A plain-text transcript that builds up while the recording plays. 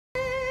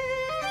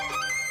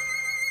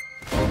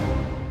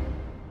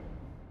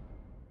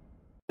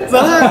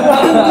咱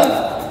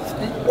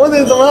我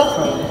得怎么？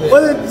我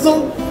得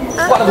松。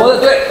挂着脖子，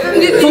对，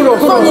你松手，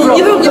松手，松手，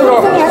松手，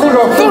松手，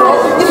松手，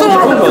你松手，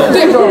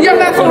对，一二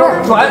三，松手，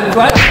转，你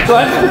松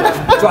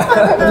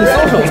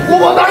手，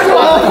我哪转？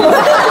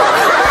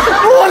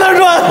我哪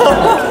转？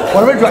往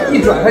这边转，一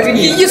转，他给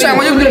你一转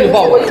过就给你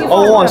抱。哦，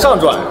我往上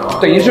转，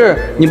等于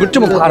是你不这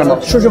么趴着吗？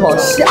说是往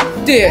下，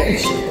对，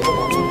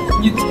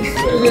你就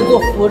跟做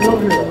俯卧撑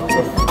似的。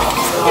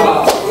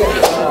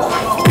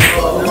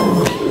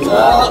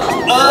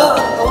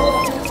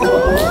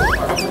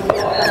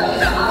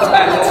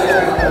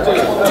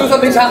就算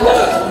没穿好，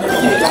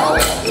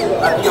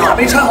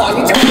没穿好，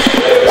你讲，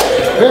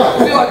对吧？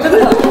真的，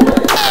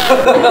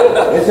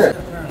没事。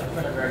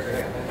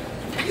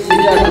新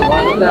家主啊，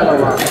你在了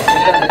吗？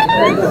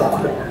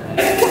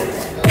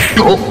有，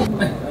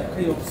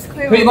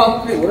可以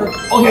吗？可以，我这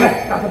OK，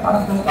 打，我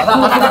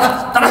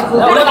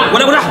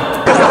这。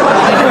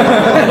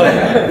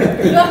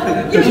哥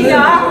，1比2，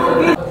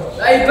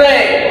来预备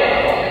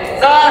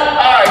，3、2、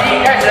1，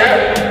开